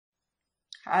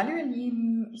Hallo ihr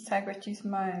Lieben, ich zeige euch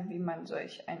diesmal, wie man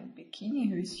solch ein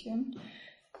Bikini-Höschen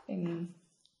in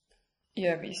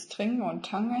eher wie String und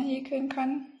Tanga häkeln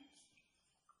kann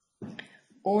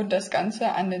und das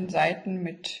Ganze an den Seiten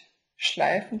mit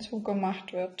Schleifen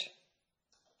zugemacht wird.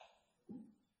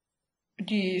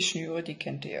 Die Schnüre, die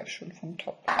kennt ihr ja schon vom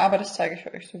Top, aber das zeige ich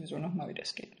euch sowieso nochmal, wie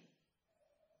das geht.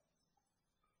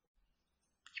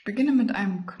 Ich beginne mit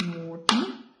einem Knoten.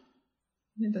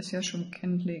 Wie ihr das ja schon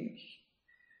kennt, lege ich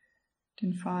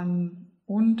den Faden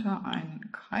unter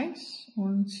einen Kreis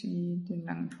und ziehe den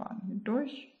langen Faden hier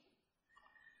durch.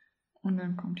 Und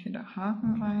dann kommt hier der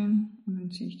Haken rein und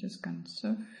dann ziehe ich das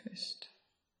Ganze fest.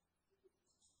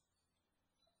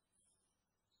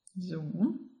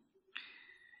 So.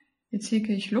 Jetzt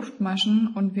häkle ich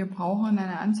Luftmaschen und wir brauchen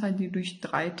eine Anzahl, die durch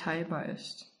 3 teilbar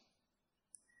ist.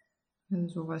 Also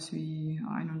sowas wie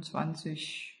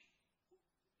 21,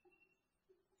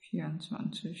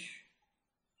 24,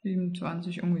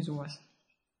 27, irgendwie sowas.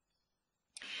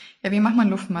 Ja, wie macht man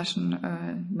Luftmaschen?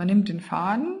 Man nimmt den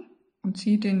Faden und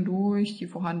zieht den durch die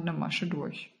vorhandene Masche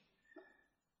durch.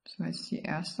 Das heißt die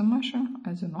erste Masche,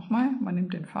 also nochmal, man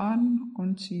nimmt den Faden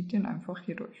und zieht den einfach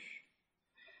hier durch.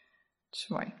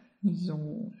 2,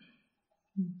 so,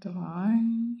 3,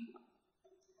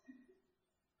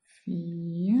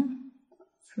 4,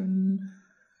 5,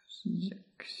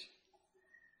 6,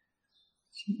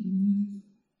 7,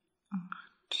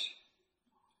 8,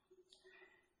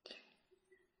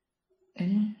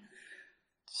 11,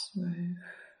 12,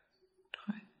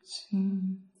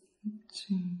 13,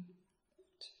 14,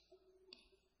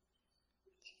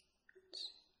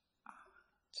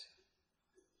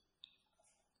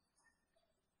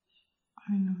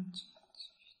 21,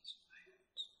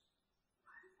 22,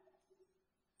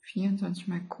 24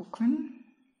 mal gucken.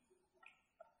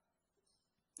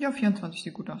 Ja, 24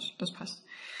 sieht gut aus, das passt.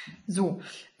 So,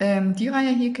 die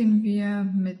Reihe häkeln wir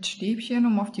mit Stäbchen.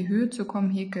 Um auf die Höhe zu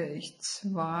kommen, häkel ich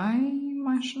 2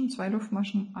 Maschen, 2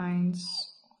 Luftmaschen,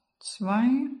 1,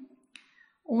 2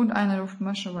 und eine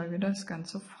Luftmasche, weil wir das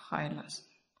Ganze freilassen.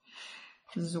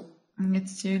 So, und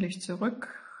jetzt zähle ich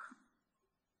zurück.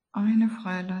 Eine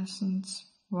freilassen,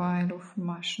 2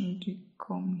 Luftmaschen, die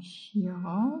kommen hier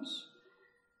raus.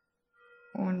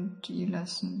 Und die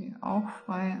lassen wir auch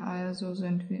frei, also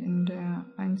sind wir in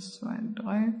der 1, 2,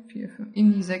 3, 4, 5,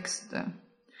 in die 6.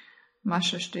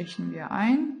 Masche stechen wir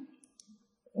ein.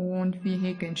 Und wir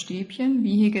häkeln Stäbchen.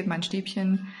 Wie häkelt man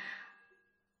Stäbchen?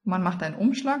 Man macht einen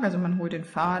Umschlag, also man holt den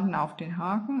Faden auf den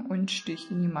Haken und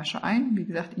sticht in die Masche ein, wie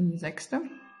gesagt in die 6.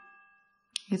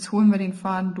 Jetzt holen wir den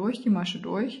Faden durch die Masche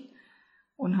durch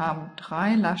und haben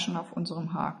 3 Laschen auf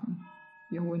unserem Haken.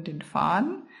 Wir holen den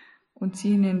Faden und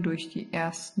ziehen ihn durch die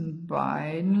ersten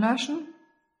beiden Laschen.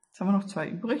 Jetzt haben wir noch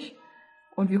 2 übrig.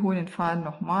 Und wir holen den Faden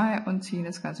nochmal und ziehen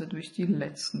das Ganze durch die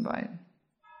letzten beiden.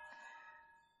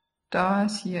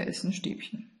 Das hier ist ein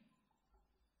Stäbchen.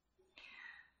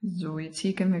 So, jetzt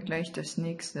häkeln wir gleich das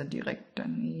nächste direkt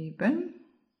daneben.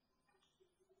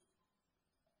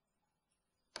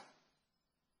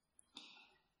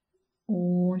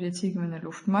 Und jetzt häkeln wir eine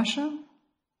Luftmasche.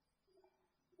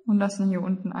 Und lassen hier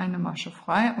unten eine Masche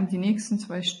frei und die nächsten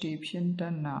 2 Stäbchen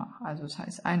danach. Also das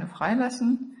heißt eine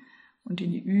freilassen und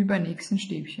in die übernächsten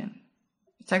Stäbchen.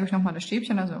 Ich zeige euch nochmal das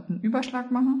Stäbchen, also einen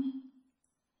Überschlag machen,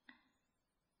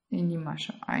 in die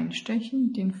Masche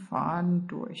einstechen, den Faden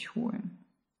durchholen.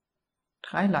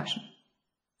 3 Laschen.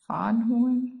 Faden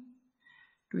holen,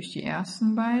 durch die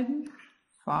ersten beiden,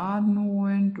 Faden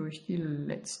holen, durch die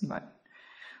letzten beiden.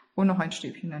 Und noch ein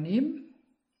Stäbchen daneben.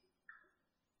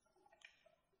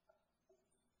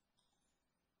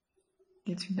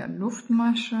 Jetzt wieder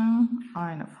Luftmasche,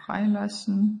 eine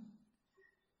freilassen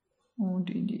und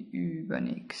in die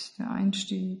übernächste ein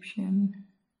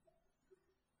Stäbchen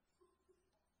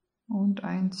und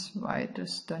ein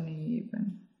zweites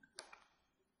daneben.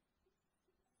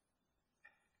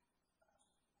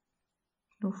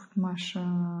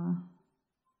 Luftmasche,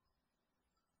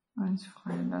 eins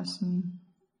freilassen.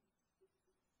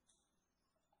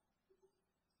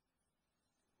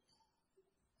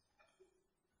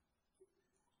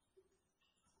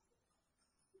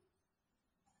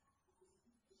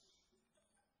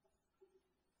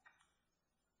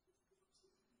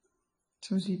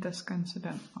 So sieht das Ganze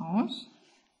dann aus.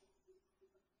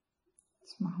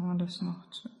 Jetzt machen wir das noch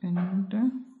zu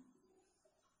Ende.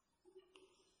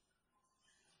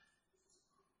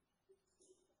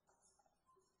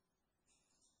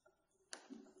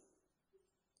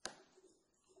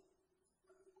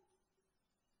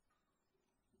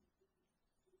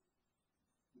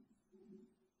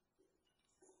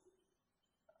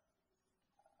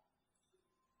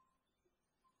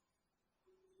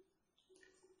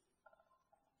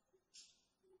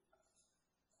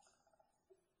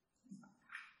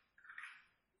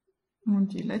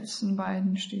 Und die letzten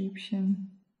beiden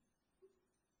Stäbchen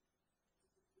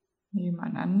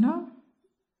nebeneinander.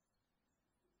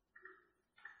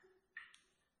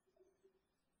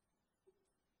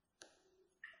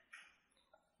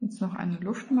 Jetzt noch eine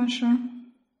Luftmasche.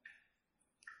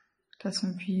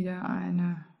 Lassen wieder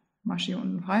eine Masche hier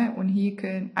unten frei und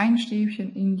häkeln ein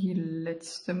Stäbchen in die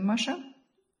letzte Masche.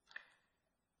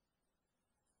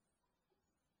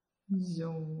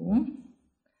 So.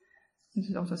 Jetzt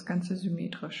ist auch das Ganze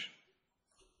symmetrisch.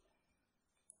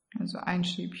 Also ein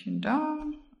Stäbchen da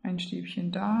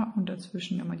und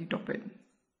dazwischen immer die doppelten.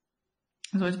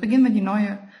 So, jetzt beginnen wir die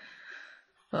neue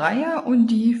Reihe und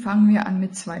die fangen wir an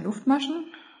mit 2 Luftmaschen.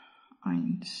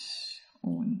 1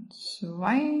 und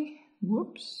 2.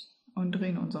 Ups, und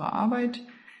drehen unsere Arbeit.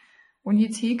 Und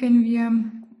jetzt häkeln wir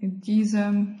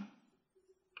diese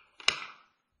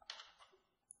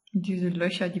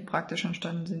Löcher, die praktisch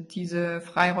entstanden sind, diese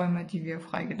Freiräume, die wir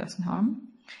freigelassen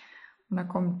haben. Und da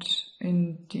kommt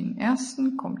in den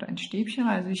ersten kommt ein Stäbchen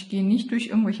rein. Also ich gehe nicht durch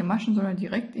irgendwelche Maschen, sondern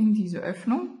direkt in diese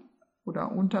Öffnung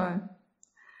oder unter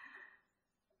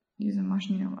diese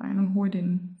Maschen hier rein und hole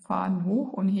den Faden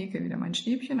hoch und häkel wieder mein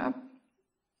Stäbchen ab.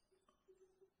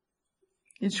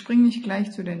 Jetzt springe ich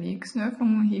gleich zu der nächsten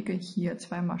Öffnung und häkel hier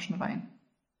 2 Maschen rein.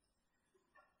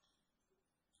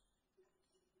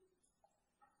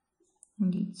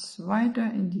 Und die zweite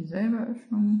in dieselbe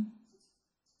Öffnung.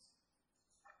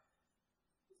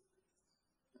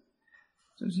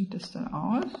 So sieht es dann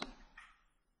aus.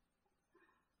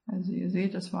 Also ihr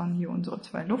seht, das waren hier unsere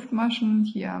 2 Luftmaschen.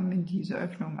 Hier haben wir in diese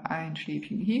Öffnung ein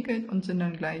Stäbchen gehäkelt und sind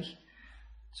dann gleich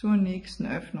zur nächsten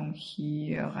Öffnung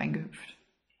hier reingehüpft.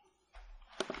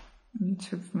 Und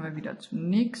jetzt hüpfen wir wieder zur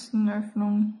nächsten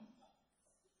Öffnung.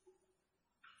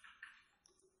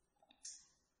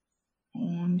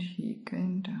 Und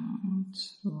häkeln da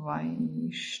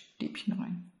 2 Stäbchen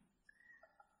rein.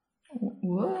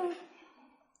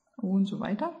 Und so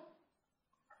weiter.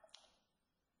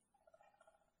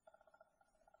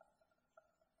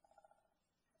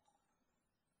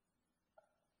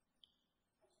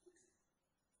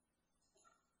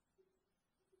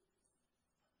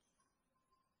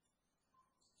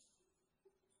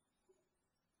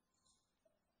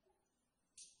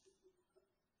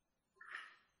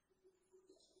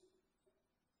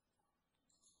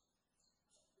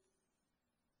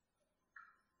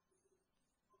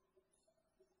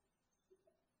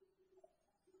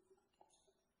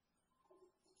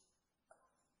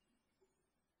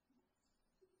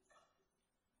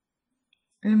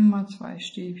 Immer 2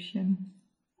 Stäbchen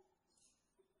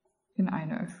in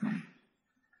eine Öffnung.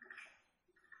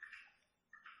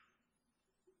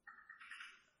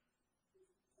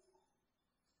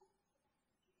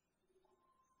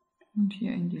 Und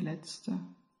hier in die letzte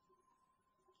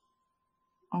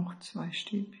auch 2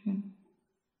 Stäbchen.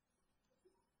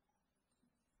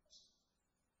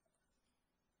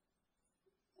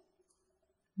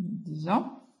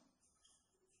 So.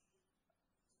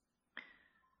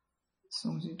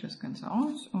 So sieht das Ganze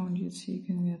aus und jetzt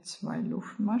häkeln wir 2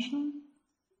 Luftmaschen.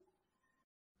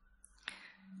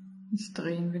 Jetzt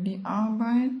drehen wir die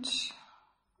Arbeit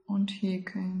und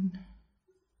häkeln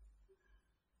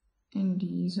in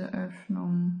diese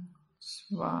Öffnung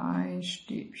 2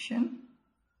 Stäbchen.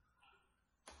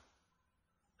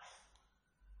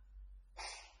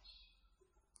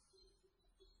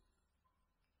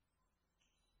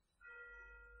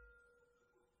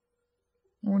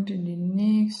 Und in die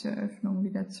nächste Öffnung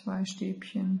wieder 2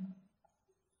 Stäbchen.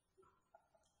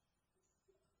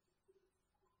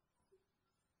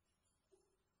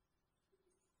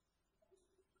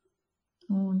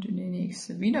 Und in die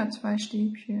nächste wieder 2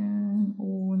 Stäbchen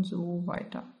und so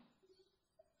weiter.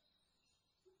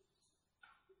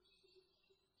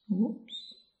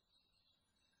 Ups.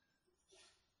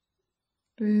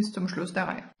 Bis zum Schluss der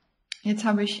Reihe. Jetzt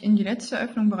habe ich in die letzte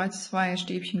Öffnung bereits 2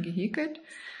 Stäbchen gehäkelt.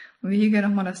 Und wir häkeln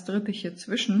nochmal das dritte hier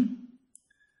zwischen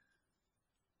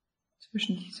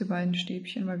diese beiden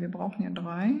Stäbchen, weil wir brauchen ja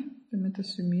 3, damit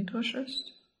es symmetrisch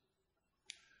ist.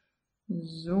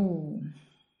 So.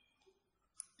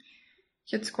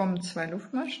 Jetzt kommen 2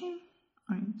 Luftmaschen.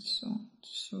 1 und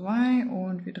 2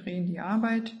 und wir drehen die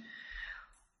Arbeit.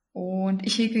 Und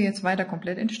ich häkel jetzt weiter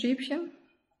komplett in Stäbchen.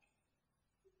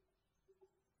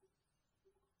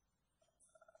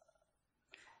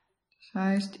 Das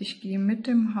heißt, ich gehe mit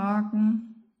dem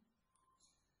Haken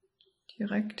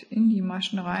direkt in die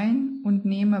Maschen rein und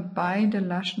nehme beide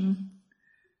Laschen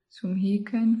zum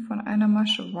Häkeln von einer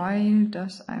Masche, weil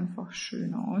das einfach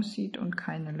schöner aussieht und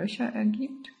keine Löcher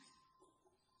ergibt.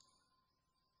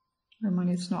 Wenn man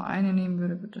jetzt nur eine nehmen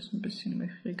würde, wird das ein bisschen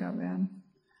löchriger werden.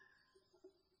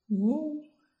 So.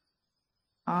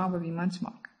 aber wie man es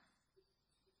mag.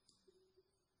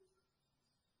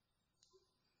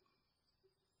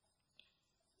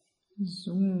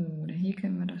 So, dann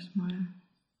häkeln wir das mal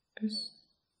bis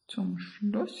zum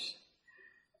Schluss.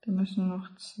 Da müssen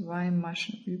noch 2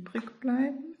 Maschen übrig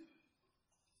bleiben,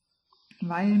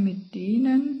 weil mit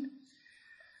denen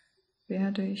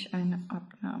werde ich eine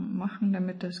Abnahme machen,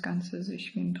 damit das Ganze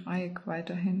sich wie ein Dreieck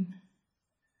weiterhin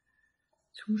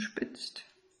zuspitzt.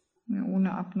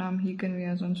 Ohne Abnahmen häkeln wir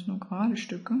ja sonst nur gerade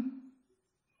Stücke.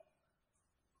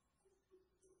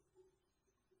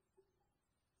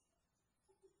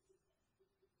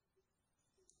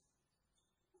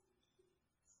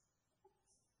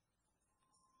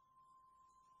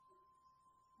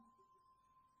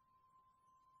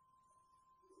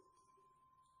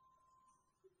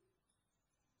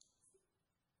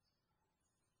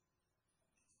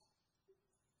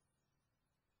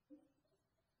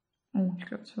 Oh, ich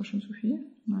glaube, das war schon zu viel.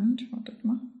 Nein, wartet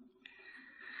mal.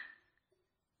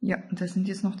 Ja, das sind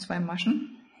jetzt noch 2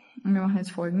 Maschen. Und wir machen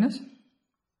jetzt Folgendes.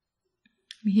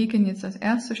 Wir häkeln jetzt das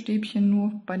erste Stäbchen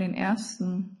nur bei den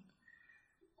ersten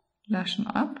Laschen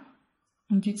ab.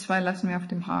 Und die 2 lassen wir auf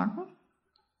dem Haken.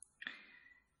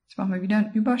 Jetzt machen wir wieder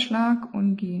einen Überschlag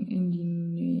und gehen in die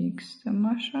nächste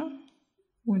Masche.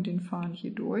 Holen den Faden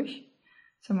hier durch.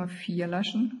 Jetzt haben wir 4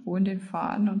 Laschen, holen den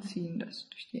Faden und ziehen das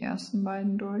durch die ersten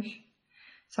beiden durch.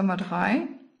 Jetzt haben wir 3,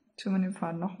 ziehen wir den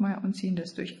Faden nochmal und ziehen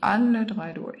das durch alle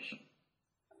 3 durch.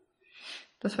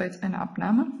 Das war jetzt eine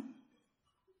Abnahme.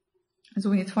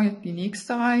 So, jetzt folgt die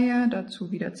nächste Reihe,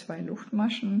 dazu wieder 2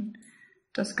 Luftmaschen,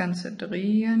 das Ganze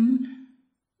drehen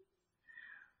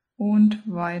und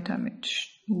weiter mit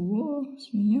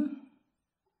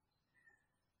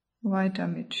weiter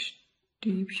mit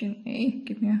Stäbchen,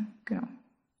 gib mir, genau.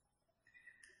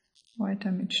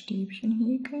 Weiter mit Stäbchen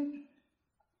häkeln.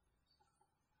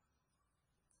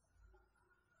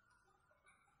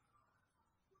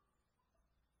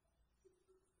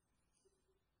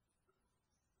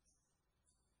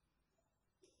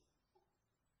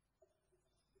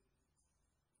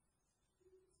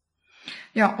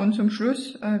 Ja, und zum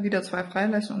Schluss wieder 2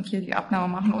 freilassen und hier die Abnahme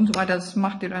machen und so weiter. Das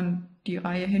macht ihr dann die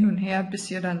Reihe hin und her,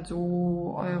 bis ihr dann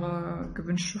so eure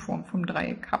gewünschte Form vom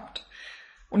Dreieck habt.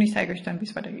 Und ich zeige euch dann, wie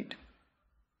es weitergeht.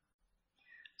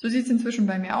 So sieht es inzwischen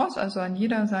bei mir aus. Also an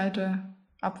jeder Seite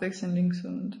abwechselnd links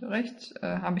und rechts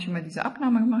habe ich immer diese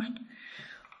Abnahme gemacht.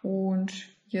 Und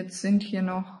jetzt sind hier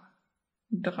noch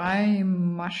 3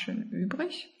 Maschen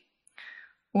übrig.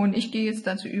 Und ich gehe jetzt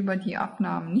dazu über, die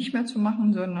Abnahmen nicht mehr zu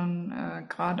machen, sondern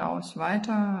geradeaus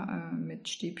weiter mit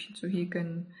Stäbchen zu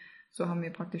häkeln. So haben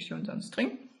wir praktisch hier unseren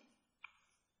String.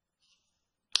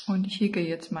 Und ich häkel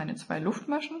jetzt meine 2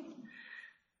 Luftmaschen,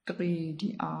 drehe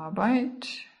die Arbeit,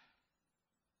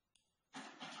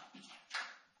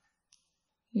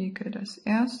 häkel das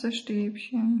erste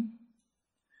Stäbchen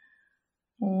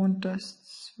und das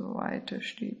zweite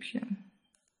Stäbchen.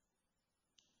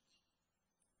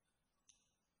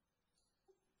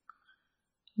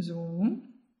 So,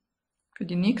 für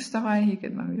die nächste Reihe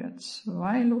häkelt man wieder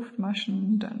 2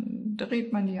 Luftmaschen, dann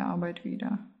dreht man die Arbeit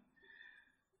wieder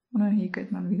und dann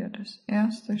häkelt man wieder das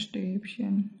erste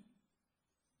Stäbchen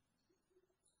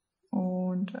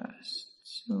und das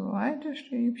zweite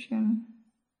Stäbchen.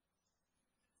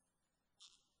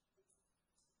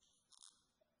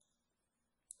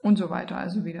 Und so weiter,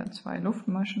 also wieder 2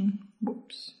 Luftmaschen,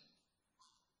 ups.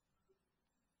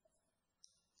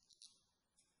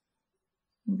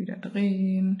 Und wieder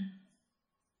drehen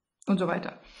und so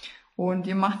weiter. Und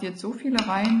ihr macht jetzt so viele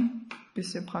Reihen,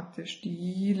 bis ihr praktisch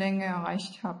die Länge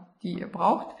erreicht habt, die ihr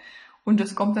braucht. Und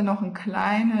es kommt dann noch ein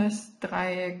kleines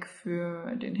Dreieck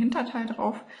für den Hinterteil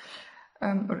drauf.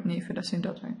 Oder nee, für das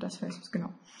Hinterteil, das heißt es genau.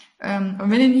 Und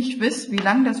wenn ihr nicht wisst, wie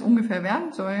lang das ungefähr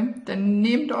werden soll, dann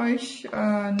nehmt euch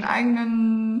einen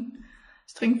eigenen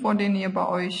String vor, den ihr bei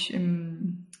euch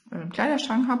im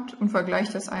Kleiderschrank habt und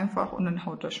vergleicht das einfach und dann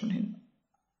haut das schon hin.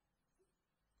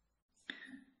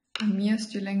 Bei mir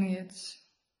ist die Länge jetzt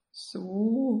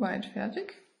so weit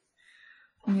fertig.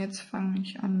 Und jetzt fange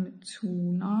ich an mit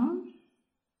Zunahmen.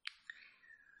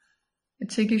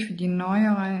 Jetzt häke ich für die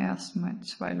neue Reihe erstmal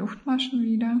 2 Luftmaschen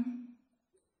wieder.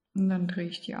 Und dann drehe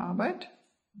ich die Arbeit.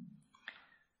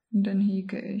 Und dann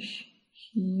häke ich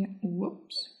hier,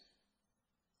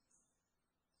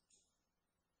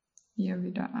 hier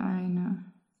wieder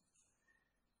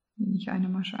nicht eine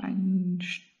Masche, ein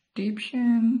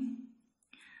Stäbchen.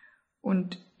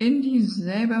 Und in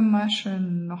dieselbe Masche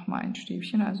nochmal ein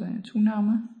Stäbchen, also eine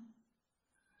Zunahme.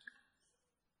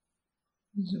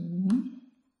 So.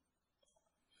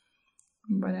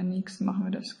 Und bei der nächsten machen wir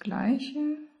das gleiche.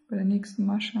 Bei der nächsten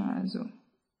Masche also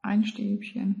ein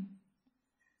Stäbchen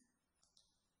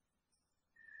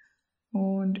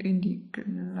und in die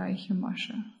gleiche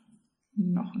Masche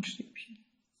noch ein Stäbchen.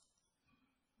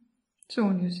 So,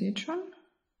 und ihr seht schon,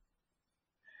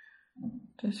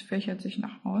 das fächert sich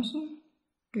nach außen.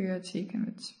 Gehe jetzt häkeln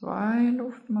mit 2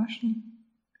 Luftmaschen,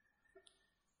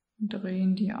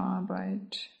 drehen die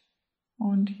Arbeit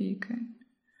und häkeln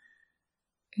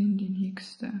in die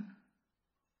nächste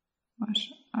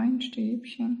Masche ein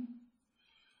Stäbchen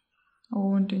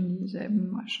und in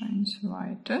dieselben Masche ein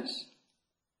zweites,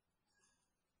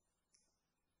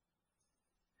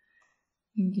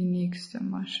 in die nächste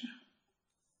Masche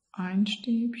ein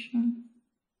Stäbchen,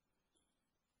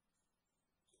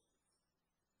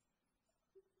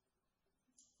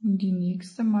 in die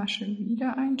nächste Masche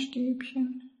wieder ein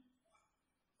Stäbchen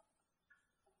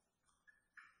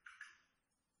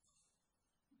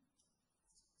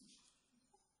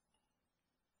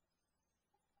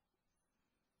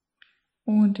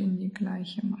und in die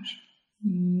gleiche Masche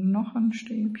noch ein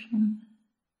Stäbchen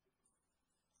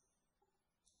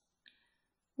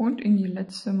und in die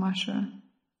letzte Masche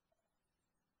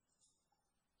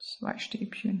 2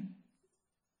 Stäbchen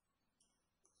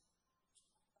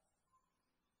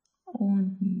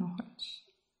und noch eins.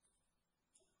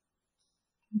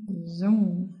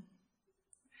 So,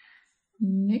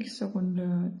 nächste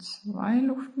Runde 2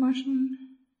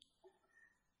 Luftmaschen,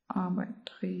 Arbeit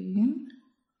drehen.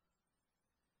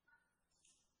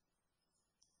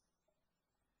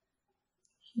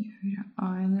 Hier wieder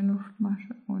eine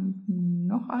Luftmasche und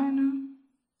noch eine.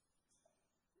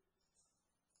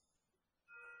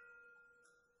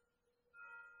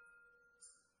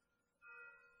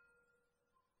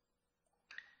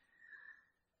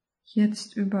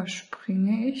 Jetzt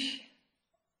überspringe ich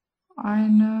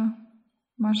eine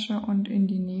Masche und in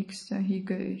die nächste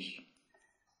häkle ich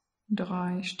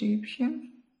 3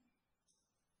 Stäbchen.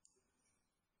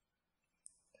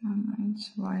 Dann ein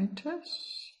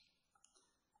zweites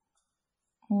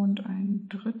und ein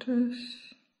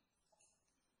drittes.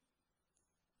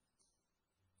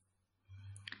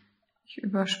 Ich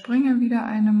überspringe wieder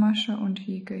eine Masche und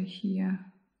häkle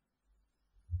hier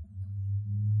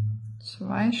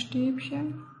 2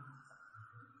 Stäbchen.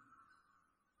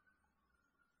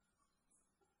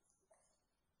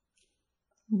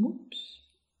 Ups.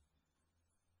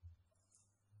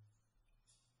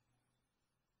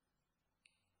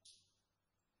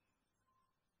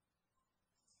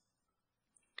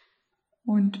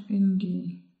 Und in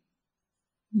die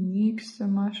nächste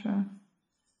Masche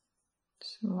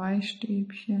 2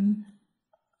 Stäbchen.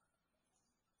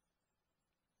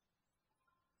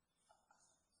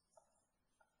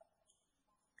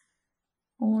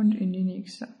 Und in die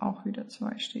nächste auch wieder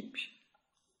 2 Stäbchen.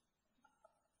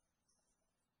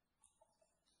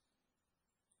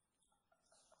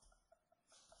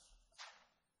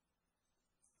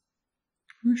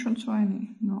 Schon 2?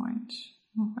 Nee, nur 1.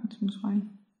 Noch 1 muss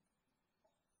rein.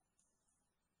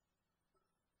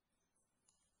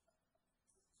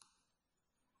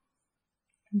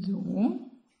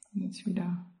 So, jetzt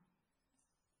wieder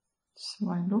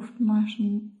 2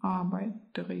 Luftmaschen, Arbeit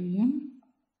drehen.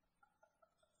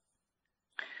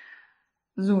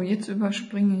 So, jetzt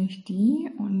überspringe ich die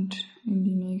und in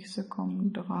die nächste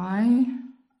kommen 3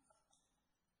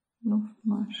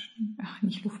 Luftmaschen,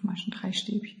 nicht Luftmaschen, 3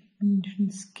 Stäbchen,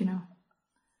 genau.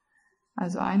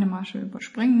 Also eine Masche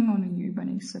überspringen und in die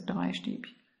übernächste 3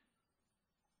 Stäbchen.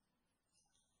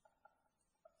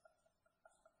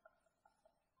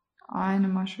 Eine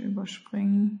Masche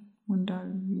überspringen und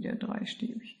dann wieder 3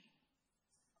 Stäbchen.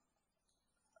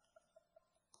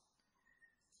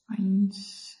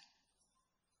 1,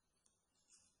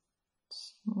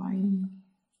 2,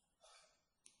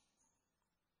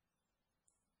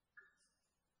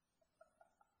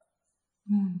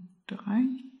 und 3.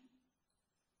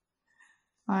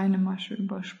 Eine Masche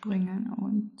überspringen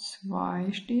und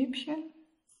 2 Stäbchen.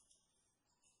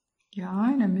 Ja,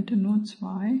 in der Mitte nur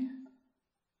 2.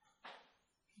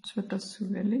 Jetzt wird das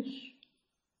zu wellig.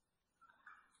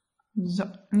 So,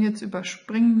 jetzt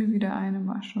überspringen wir wieder eine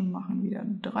Masche und machen wieder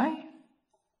 3.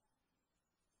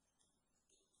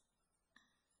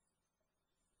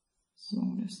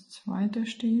 So, das zweite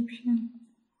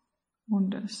Stäbchen und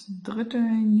das dritte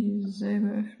in dieselbe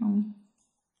Öffnung.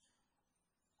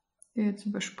 Jetzt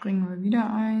überspringen wir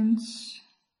wieder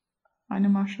eine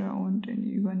Masche und in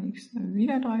die übernächste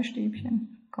wieder 3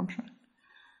 Stäbchen. Komm schon.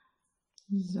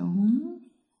 So.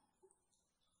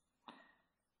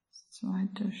 Das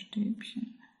zweite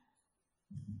Stäbchen.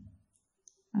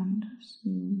 Und das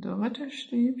dritte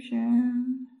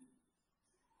Stäbchen.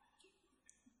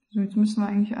 So, jetzt müssen wir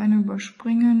eigentlich eine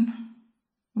überspringen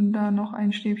und da noch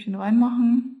ein Stäbchen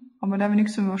reinmachen. Aber da wir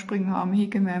nichts zum Überspringen haben,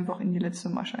 häkeln wir einfach in die letzte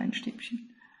Masche ein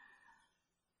Stäbchen.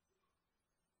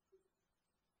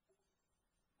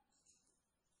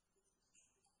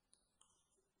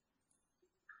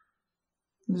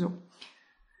 So.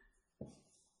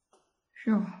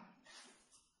 Ja,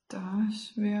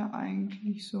 das wäre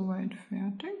eigentlich soweit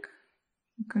fertig.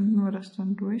 Wir können nur das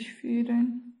dann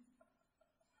durchfädeln.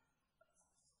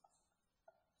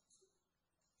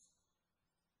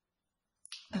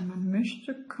 Wenn man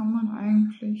möchte, kann man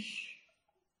eigentlich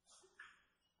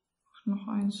noch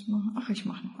eins machen. Ach, ich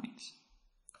mache noch eins.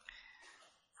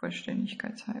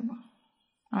 Vollständigkeitshalber.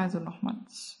 Also nochmal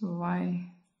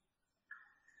 2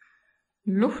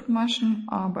 Luftmaschen,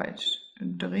 Arbeit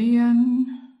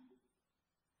drehen.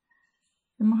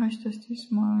 Wie mache ich das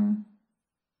diesmal?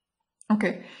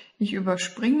 Okay, ich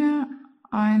überspringe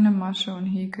eine Masche und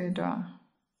häkel da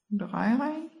 3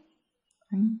 rein.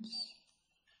 1,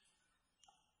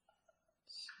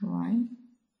 2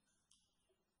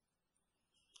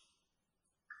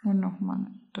 und nochmal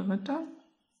eine dritte.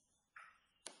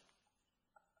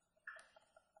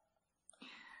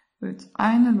 Jetzt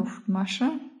eine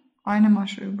Luftmasche, eine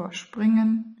Masche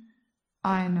überspringen,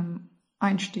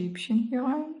 ein Stäbchen hier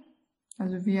rein.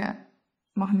 Also wir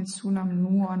machen jetzt Zunahmen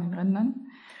nur an den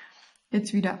Rändern.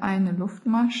 Jetzt wieder eine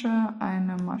Luftmasche,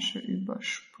 eine Masche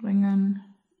überspringen,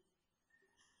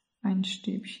 ein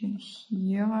Stäbchen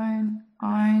hier rein,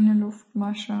 eine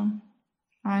Luftmasche,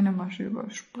 eine Masche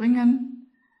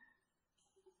überspringen,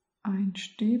 ein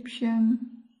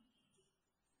Stäbchen,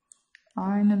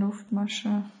 eine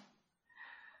Luftmasche,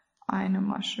 eine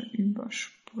Masche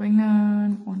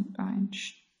überspringen und ein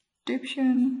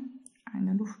Stäbchen,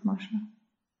 eine Luftmasche,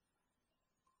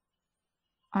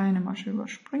 eine Masche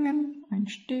überspringen, ein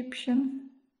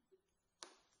Stäbchen.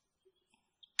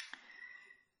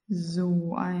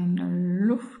 So, eine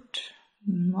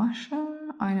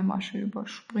Luftmasche, eine Masche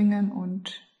überspringen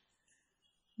und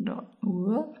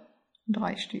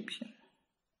 3 Stäbchen.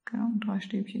 Genau, 3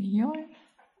 Stäbchen hier rein.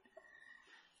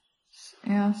 Das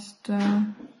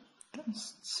erste,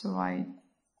 das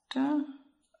zweite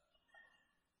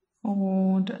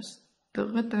und das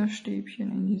dritte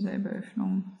Stäbchen in dieselbe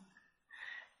Öffnung.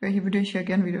 Ja, hier würde ich ja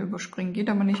gern wieder überspringen, geht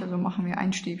aber nicht, also machen wir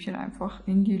ein Stäbchen einfach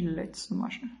in die letzte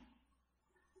Masche.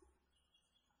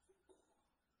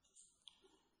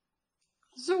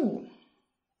 So.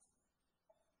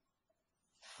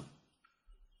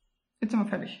 Jetzt sind wir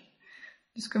fertig.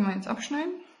 Das können wir jetzt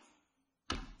abschneiden.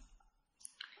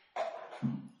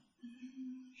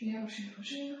 Schere, Schere,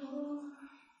 Schere.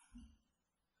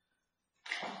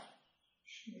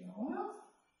 Schere.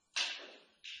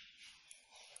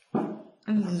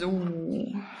 So.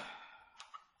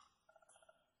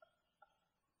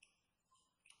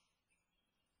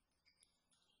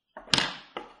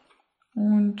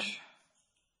 Und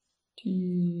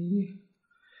dieses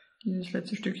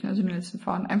letzte Stückchen, also den letzten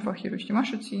Faden, einfach hier durch die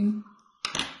Masche ziehen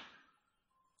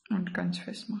und ganz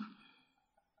fest machen.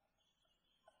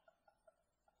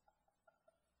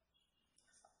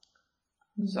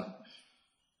 So.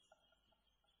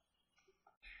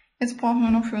 Jetzt brauchen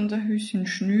wir noch für unser Höschen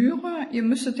Schnüre. Ihr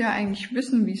müsstet ja eigentlich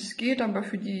wissen, wie es geht, aber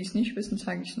für die, die es nicht wissen,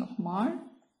 zeige ich es nochmal.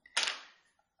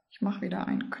 Ich mache wieder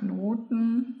einen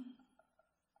Knoten.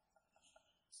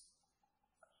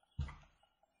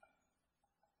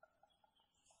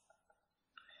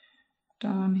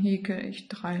 Dann häkel ich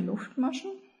 3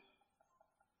 Luftmaschen.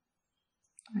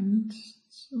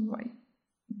 1, 2,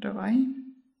 3.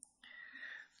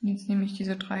 Und jetzt nehme ich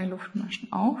diese 3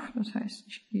 Luftmaschen auf. Das heißt,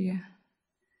 ich gehe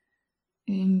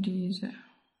in diese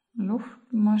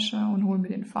Luftmasche und hole mir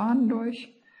den Faden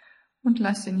durch und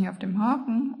lasse den hier auf dem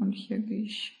Haken. Und hier gehe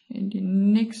ich in die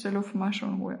nächste Luftmasche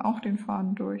und hole auch den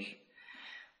Faden durch.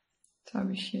 Jetzt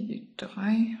habe ich hier die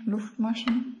 3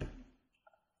 Luftmaschen.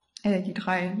 Die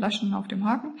 3 Laschen auf dem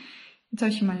Haken. Jetzt habe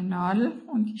ich hier meine Nadel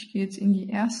und ich gehe jetzt in die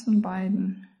ersten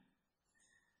beiden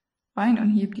rein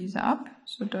und hebe diese ab,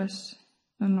 sodass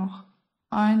nur noch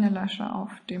eine Lasche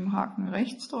auf dem Haken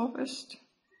rechts drauf ist.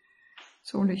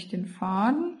 Jetzt hole ich den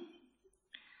Faden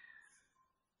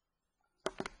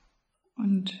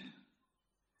und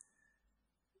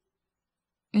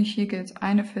ich häkel jetzt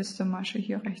eine feste Masche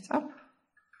hier rechts ab.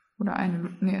 Oder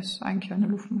es ist eigentlich eine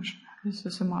Luftmasche. Das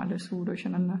ist immer alles so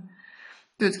durcheinander.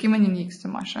 So, jetzt gehen wir in die nächste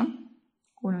Masche.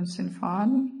 Holen uns den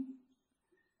Faden.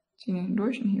 Ziehen ihn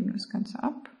durch und heben das Ganze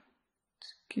ab.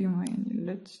 Jetzt gehen wir in die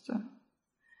letzte.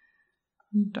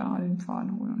 Und da den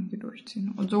Faden holen und hier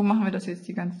durchziehen. Und so machen wir das jetzt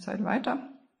die ganze Zeit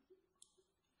weiter.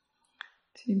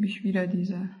 Jetzt hebe ich wieder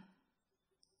diese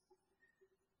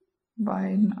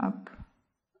beiden ab.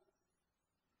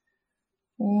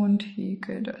 Und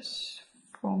häkel das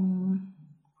vom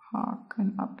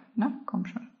Haken ab. Na, komm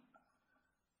schon.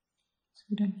 Jetzt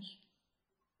wieder nicht.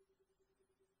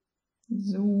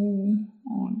 So,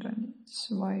 und dann die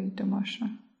zweite Masche.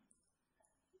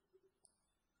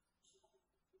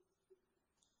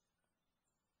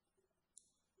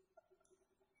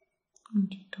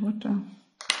 Und die dritte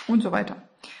und so weiter.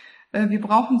 Wir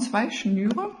brauchen 2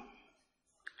 Schnüre.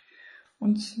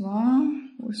 Und zwar,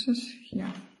 wo ist es? Hier.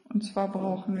 Und zwar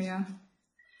brauchen wir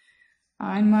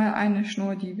einmal eine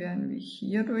Schnur, die werden wir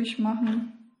hier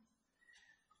durchmachen.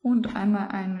 Und einmal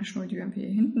eine Schnur, die werden wir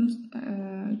hier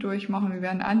hinten durchmachen. Wir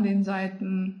werden an den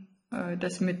Seiten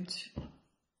das mit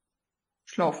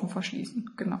Schlaufen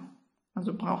verschließen. Genau.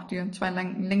 Also braucht ihr 2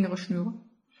 längere Schnüre.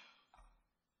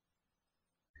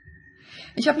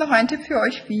 Ich habe noch einen Tipp für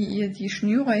euch, wie ihr die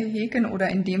Schnüre häkeln oder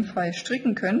in dem Fall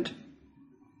stricken könnt.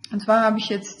 Und zwar habe ich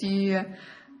jetzt die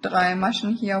 3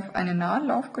 Maschen hier auf eine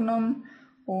Nadel aufgenommen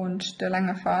und der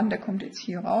lange Faden, der kommt jetzt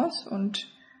hier raus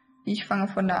und ich fange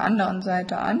von der anderen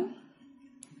Seite an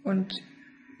und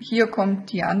hier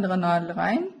kommt die andere Nadel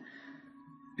rein.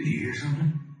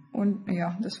 Und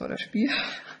ja, das war das Spiel.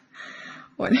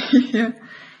 Und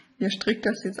ihr strickt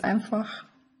das jetzt einfach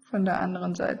von der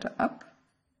anderen Seite ab.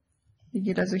 Ihr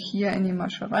geht also hier in die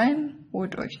Masche rein,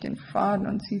 holt euch den Faden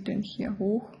und zieht den hier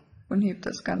hoch und hebt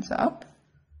das Ganze ab.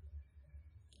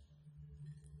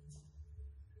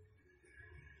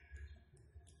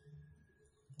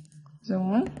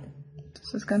 So, das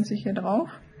ist das Ganze hier drauf.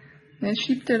 Und jetzt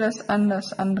schiebt ihr das an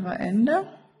das andere Ende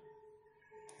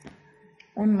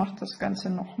und macht das Ganze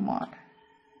nochmal.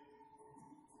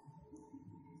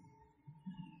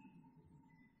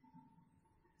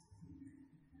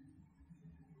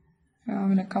 Ja,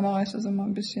 mit der Kamera ist das immer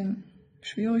ein bisschen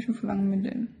schwierig und vor allem mit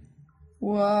den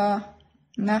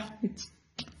jetzt.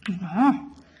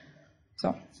 Aha.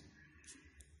 So.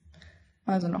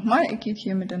 Also nochmal, ihr geht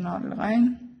hier mit der Nadel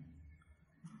rein.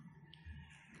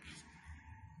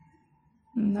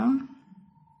 Na.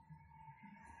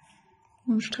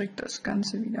 Und strickt das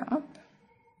Ganze wieder ab.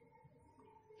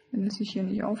 Wenn es sich hier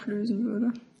nicht auflösen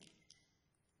würde.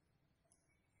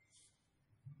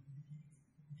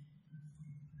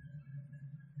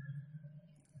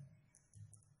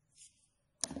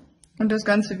 Und das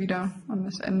Ganze wieder an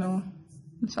das Ende,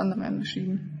 ins andere Ende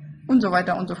schieben. Und so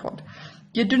weiter und so fort.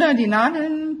 Je dünner die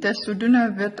Nadeln, desto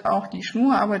dünner wird auch die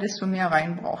Schnur, aber desto mehr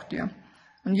Reihen braucht ihr.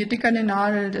 Und je dicker die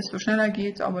Nadel, desto schneller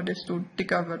geht's, aber desto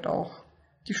dicker wird auch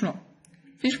die Schnur.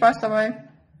 Viel Spaß dabei!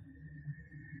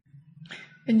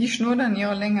 Wenn die Schnur dann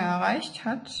ihre Länge erreicht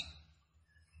hat,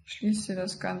 schließt ihr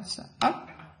das Ganze ab.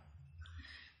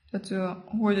 Dazu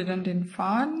holt ihr dann den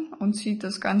Faden und zieht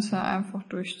das Ganze einfach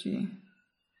durch die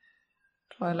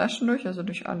 3 Laschen durch, also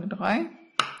durch alle 3.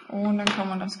 Und dann kann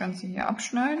man das Ganze hier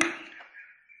abschneiden.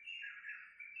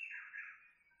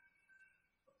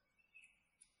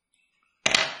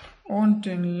 Und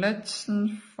den letzten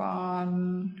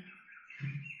Faden,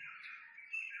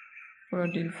 oder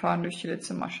den Faden durch die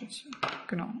letzte Masche ziehen.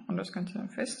 Genau. Und das Ganze dann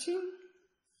festziehen.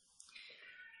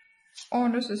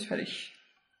 Und es ist fertig.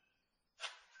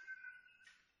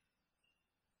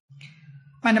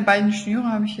 Meine beiden Schnüre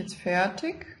habe ich jetzt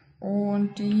fertig.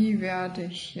 Und die werde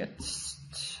ich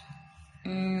jetzt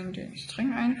in den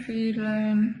String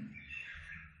einfädeln.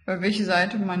 Welche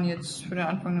Seite man jetzt für den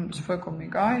Anfang nimmt, ist vollkommen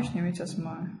egal. Ich nehme jetzt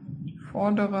erstmal die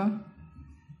vordere.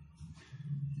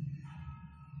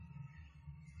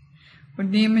 Und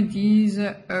nehme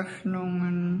diese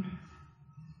Öffnungen,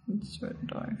 1, 2,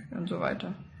 3, 4 und so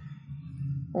weiter,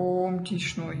 um die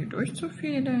Schnur hier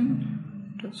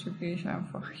durchzufädeln. Dazu gehe ich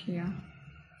einfach hier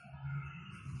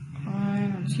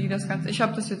rein und ziehe das Ganze. Ich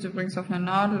habe das jetzt übrigens auf einer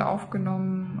Nadel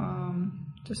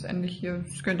aufgenommen. Das Ende hier,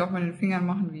 das könnt ihr auch mit den Fingern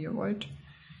machen, wie ihr wollt.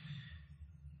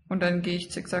 Und dann gehe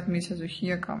ich zickzackmäßig, also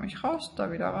hier kam ich raus,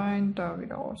 da wieder rein, da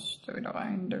wieder raus, da wieder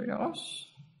rein, da wieder raus.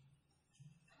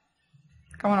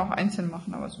 Kann man auch einzeln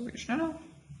machen, aber so geht schneller.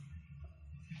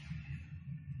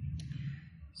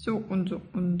 So und so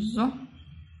und so.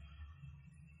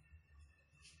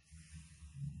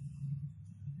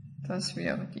 Das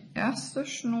wäre die erste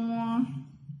Schnur.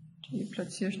 Die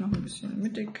platziere ich noch ein bisschen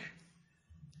mittig.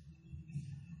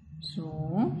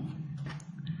 So.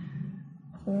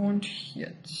 Und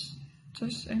jetzt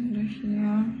das Ende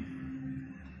hier.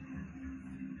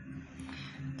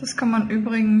 Das kann man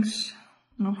übrigens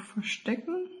noch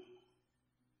verstecken.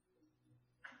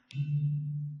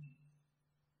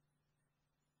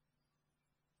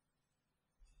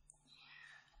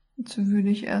 Dazu würde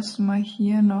ich erstmal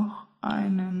hier noch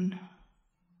einen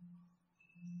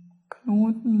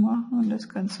Knoten machen und das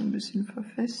Ganze ein bisschen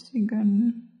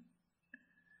verfestigen.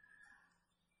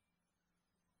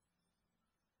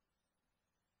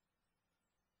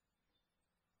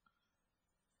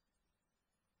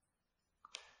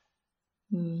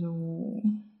 So.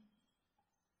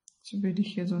 Jetzt bilde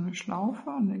ich hier so eine Schlaufe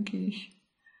und dann gehe ich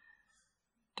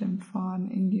mit dem Faden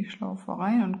in die Schlaufe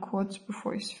rein und kurz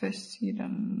bevor ich es festziehe,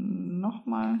 dann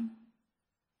nochmal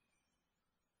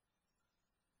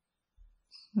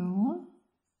So.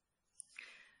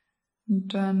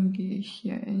 Und dann gehe ich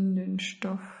hier in den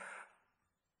Stoff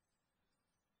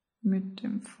mit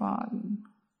dem Faden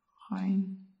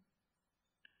rein.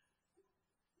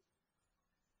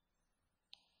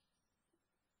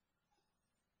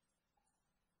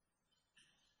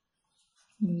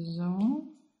 So.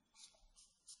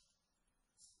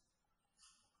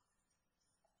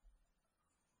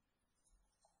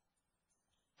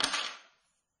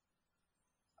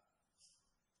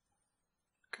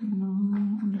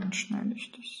 Genau, und dann schneide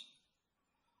ich das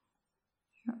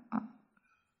hier ab.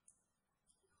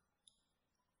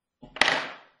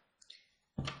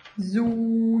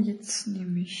 So, jetzt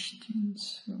nehme ich den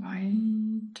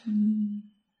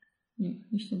zweiten, nee,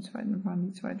 nicht den zweiten Faden,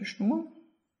 die zweite Schnur.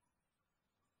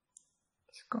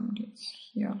 Das kommt jetzt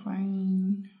hier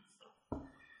rein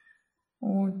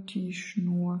und die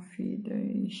Schnur fäde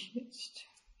ich jetzt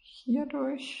hier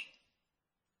durch.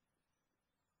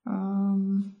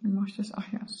 Wie mache ich das?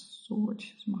 Ach ja, so wollte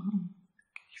ich das machen.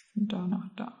 Ich von da nach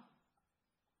da.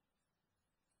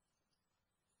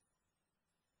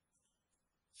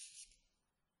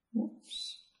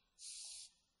 Ups.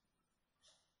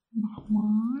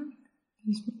 Nochmal.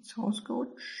 Die ist mir jetzt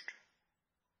rausgerutscht.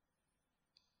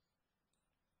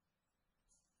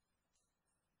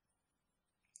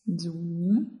 So.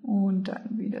 Und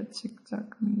dann wieder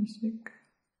zickzackmäßig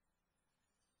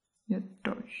hier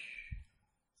durch.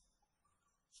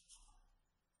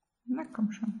 Na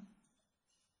komm schon.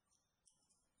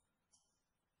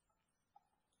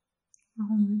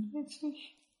 Warum will jetzt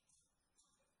nicht?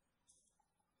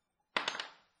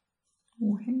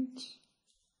 Wo hängt's?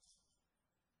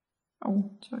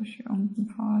 Oh, jetzt habe ich hier irgendeinen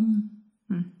Faden.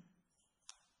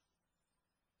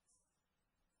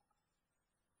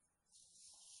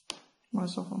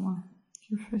 Was auch immer.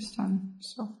 Hier fest an.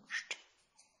 Ist auch wurscht.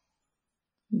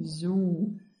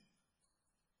 So.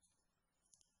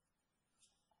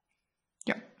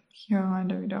 Ja, hier rein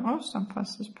da wieder raus, dann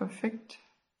passt es perfekt.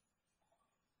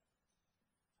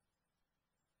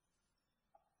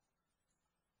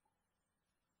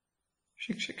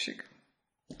 Schick, schick, schick.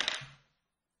 Das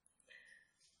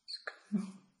können wir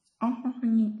auch noch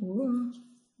in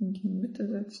die Mitte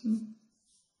setzen.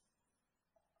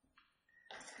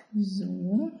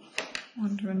 So.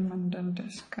 Und wenn man dann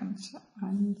das Ganze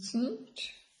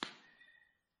anzieht.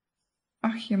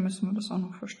 Ach, hier müssen wir das auch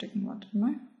noch verstecken. Warte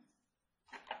mal.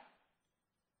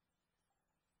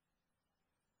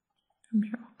 Habe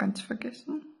ich auch ganz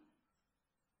vergessen.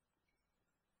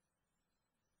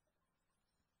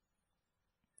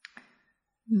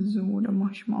 So, da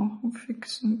mache ich mal auch einen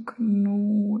fixen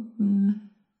Knoten.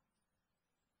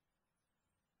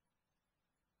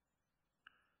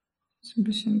 Ist ein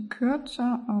bisschen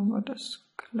kürzer, aber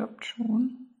das klappt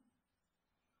schon.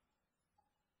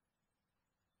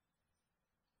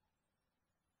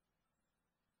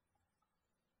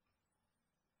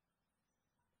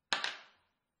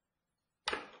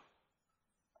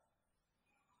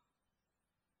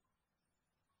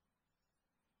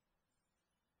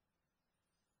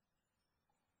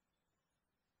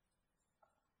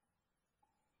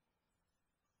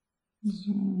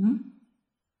 So.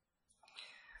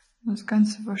 Das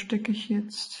Ganze verstecke ich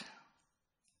jetzt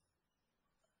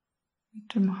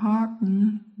mit dem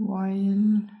Haken,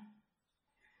 weil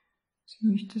ich habe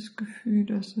ziemlich das Gefühl,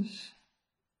 dass es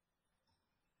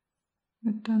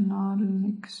mit der Nadel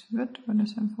nichts wird, weil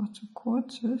es einfach zu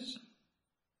kurz ist.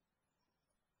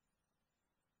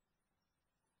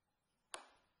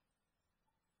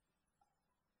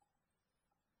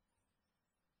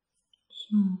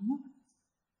 So.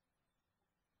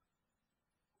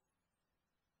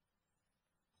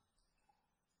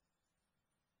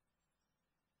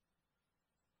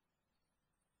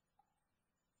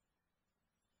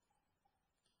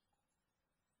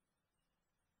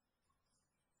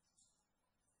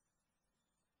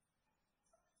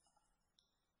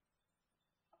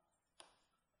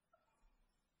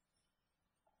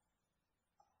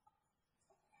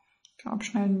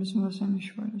 Abschneiden müssen wir es ja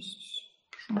nicht, weil es ist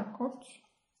schon kurz.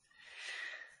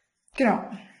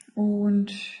 Genau.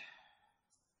 Und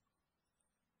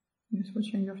jetzt wollte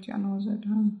ich eigentlich auf die andere Seite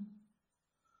haben.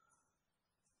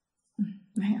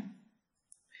 Naja.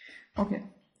 Okay.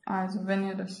 Also wenn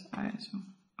ihr das also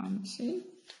anzieht,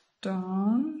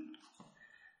 dann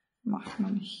macht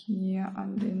man hier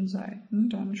an den Seiten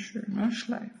dann schöne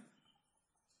Schleifen.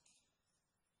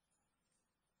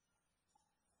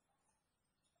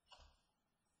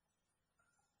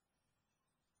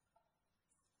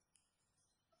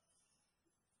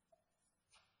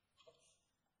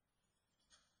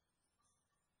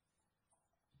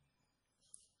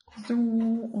 So,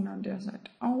 und an der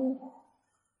Seite auch.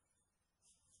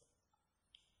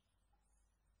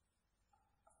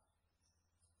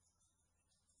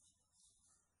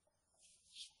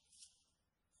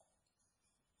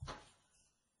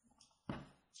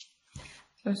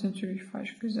 Das ist natürlich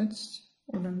falsch gesetzt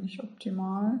oder nicht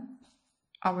optimal.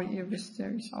 Aber ihr wisst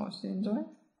ja, wie es aussehen soll.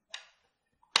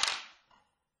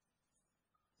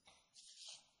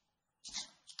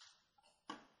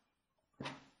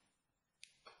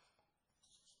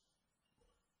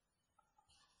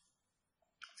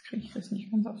 Jetzt kriege ich das nicht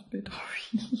ganz aufs Bild drauf.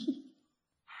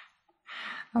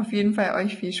 Auf jeden Fall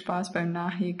euch viel Spaß beim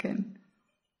Nachhäkeln.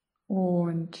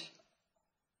 Und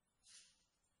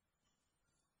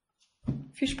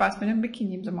viel Spaß mit dem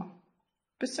Bikini im Sommer.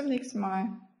 Bis zum nächsten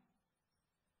Mal.